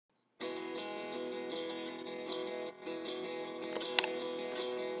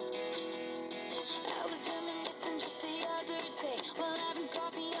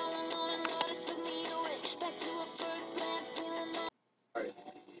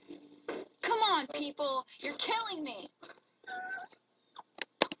on, people. You're killing me.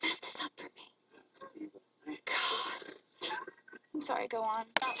 Don't mess this up for me. God. I'm sorry, go on.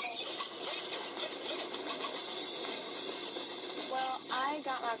 Well, I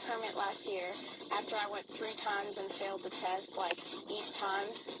got my permit last year after I went 3 times and failed the test, like, each time.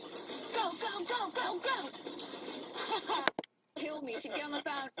 Go, go, go, go, go! Kill me. She'd get on the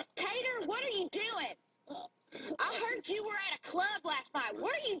phone. Tater, what are you doing? I heard you were at a club last night.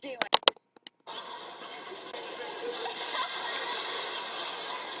 What are you doing?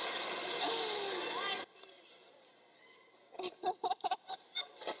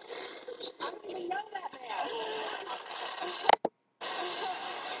 I don't even know that man.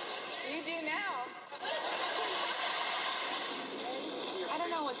 You do now. I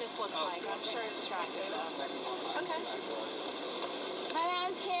don't know what this looks like. I'm sure it's attractive, though. Okay. My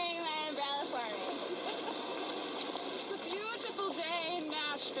mom's carrying my umbrella for me. It's a beautiful day in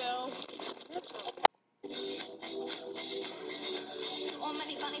Nashville. So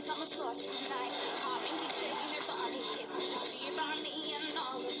many bunnies on the floor tonight. Harming keep shaking their body. It's the sheep on me and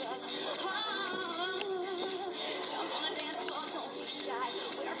all of us. Oh, jump on the dance floor, don't be shy.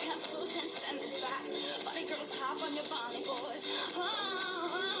 Wear pencils and send it back. Bunny girls, hop on your bunny boys.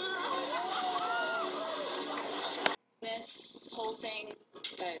 This whole thing,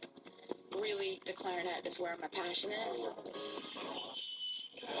 but really the clarinet is where my passion is.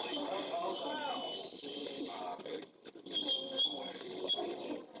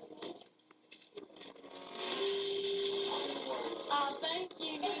 I think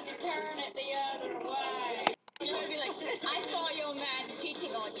you need to turn it the other way. You want to be like, I saw your man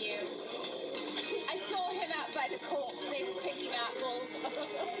cheating on you. I saw him out by the court. They were picking apples.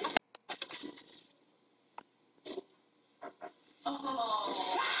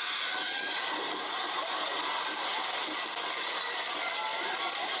 Oh.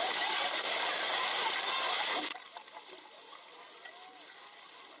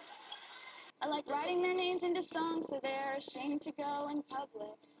 I like writing their names into songs so they're ashamed to go in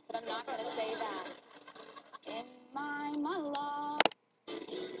public, but I'm not gonna say that in my monologue.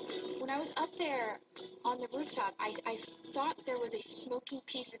 When I was up there on the rooftop, I thought there was a smoking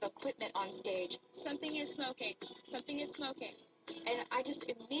piece of equipment on stage. Something is smoking. Something is smoking. And I just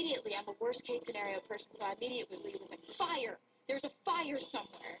immediately, I'm a worst case scenario person, so I immediately was like, fire! There's a fire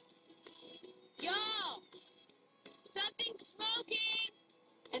somewhere. Y'all! Something's smoking!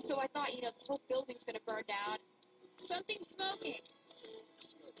 And so I thought, this whole building's gonna burn down. Something's smoking.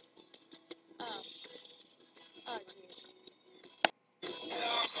 Oh. Oh, jeez.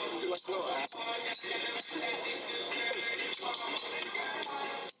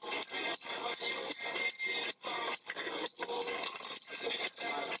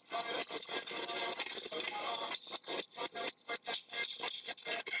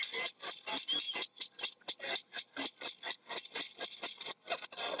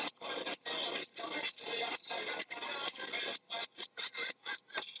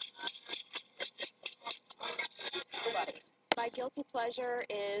 My guilty pleasure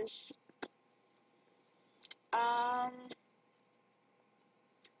is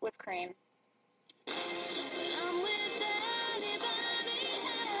whipped cream. I'm with anybody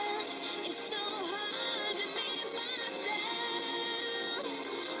else. It's so hard to be myself.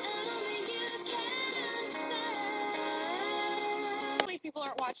 And only you can say. People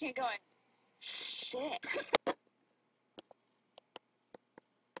aren't watching it going, sick.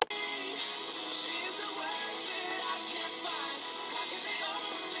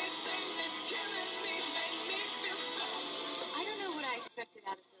 I don't know what I expected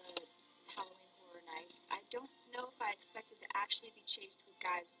out of the Halloween Horror Nights. I don't know if I expected to actually be chased with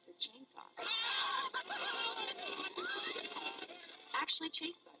guys with chainsaws. Actually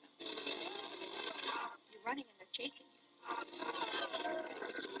chased by them. You're running and they're chasing you. I'm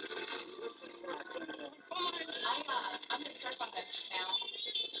gonna surf on this now.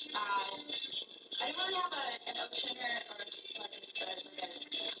 I don't really have an ocean or like an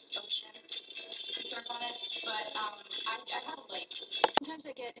ocean to surf on it, but I have a lake. Sometimes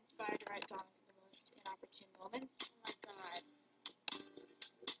I get inspired to write songs in the most inopportune moments. Oh my god.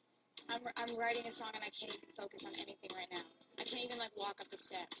 I'm writing a song and I can't even focus on anything right now. I can't even walk up the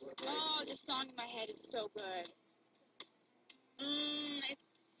steps. Oh, this song in my head is so good. It's.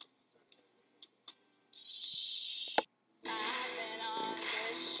 I've been on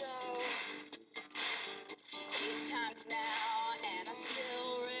this show 8 times now, and I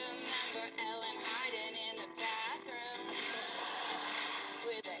still remember Ellen hiding in the bathroom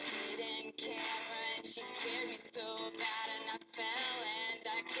with a hidden camera, and she scared me so bad, and I fell and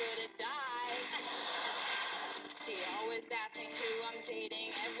I could have died. She always asks me who I'm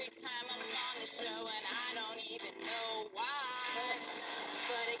dating every time I'm on the show.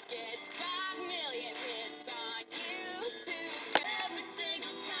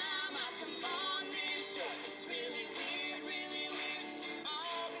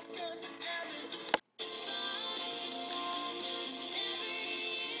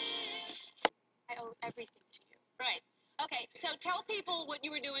 recall what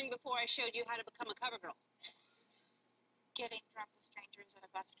you were doing before I showed you how to become a cover girl. Getting drunk with strangers at a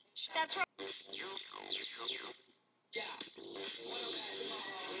bus station. That's right.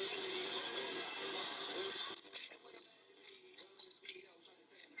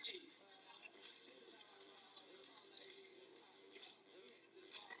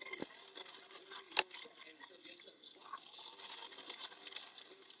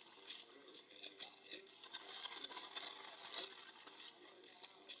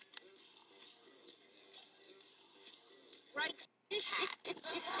 Right. It's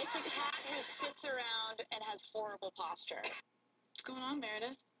a cat who sits around and has horrible posture. What's going on,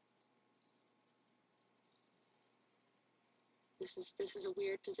 Meredith? This is a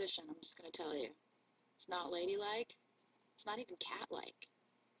weird position, I'm just gonna tell you. It's not ladylike. It's not even cat-like.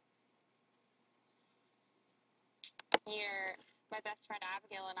 Year, my best friend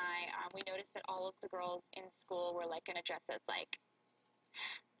Abigail and I, we noticed that all of the girls in school were like gonna dress as like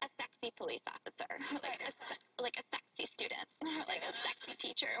a sexy police officer, like a sexy student, like a sexy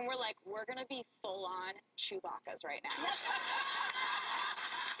teacher, and we're like, we're gonna be full on Chewbacca's right now.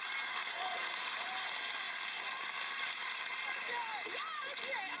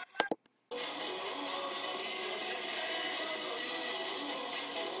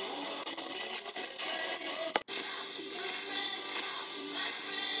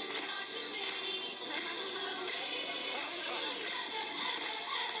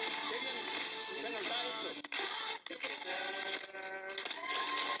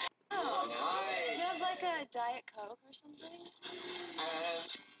 Oh, do you have like a Diet Coke or something?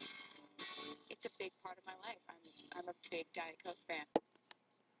 It's a big part of my life. I'm a big Diet Coke fan.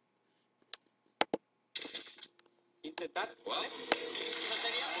 Intentar, ¿vale? Eso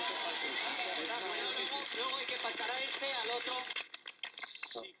sería. Luego hay que pasar a este, al otro.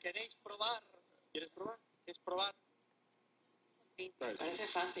 Si queréis probar. ¿Quieres probar? ¿Quieres probar? Parece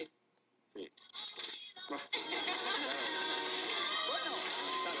fácil. Sí. Bueno,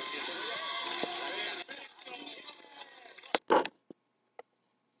 claro, que te voy a...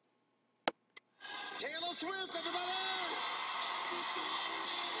 Taylor Swift, everybody!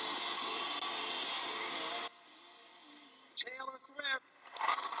 Taylor Swift.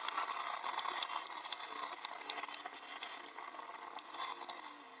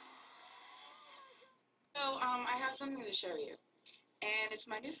 So, I have something to show you. And it's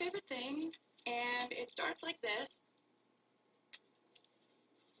my new favorite thing. And it starts like this.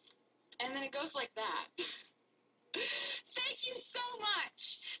 And then it goes like that. Thank you so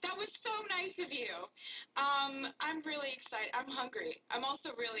much. That was so nice of you. I'm really excited. I'm hungry. I'm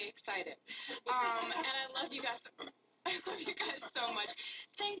also really excited. And I love you guys. I love you guys so much.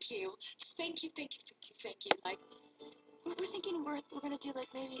 Thank you. Thank you. Thank you. Thank you. Thank you. Like, We're thinking we're gonna do like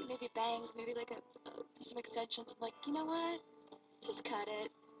maybe bangs, maybe like some extensions. I'm like, you know what? Just cut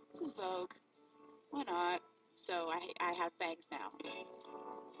it. This is Vogue. Why not? So I have bangs now.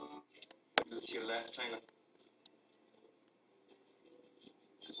 Look to your left, China.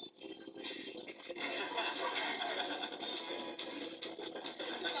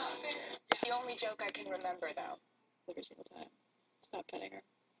 The only joke I can remember though, every single time. Stop petting her.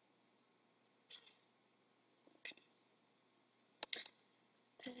 Okay.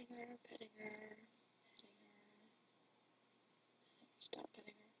 Petting her, petting her, petting her. Stop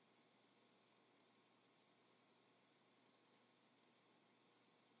petting her.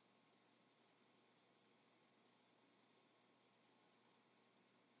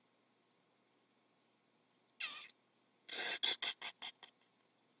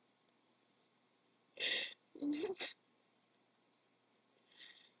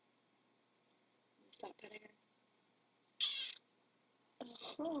 Stop petting her.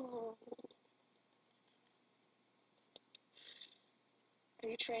 Oh. Are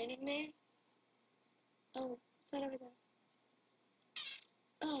you training me? Oh, is that over there?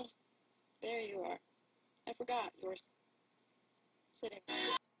 Oh, there you are. I forgot you were sitting.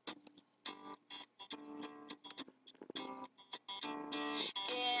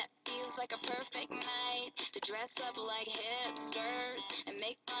 It feels like a perfect night to dress up like hipsters and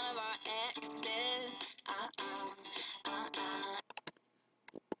make fun of our exes.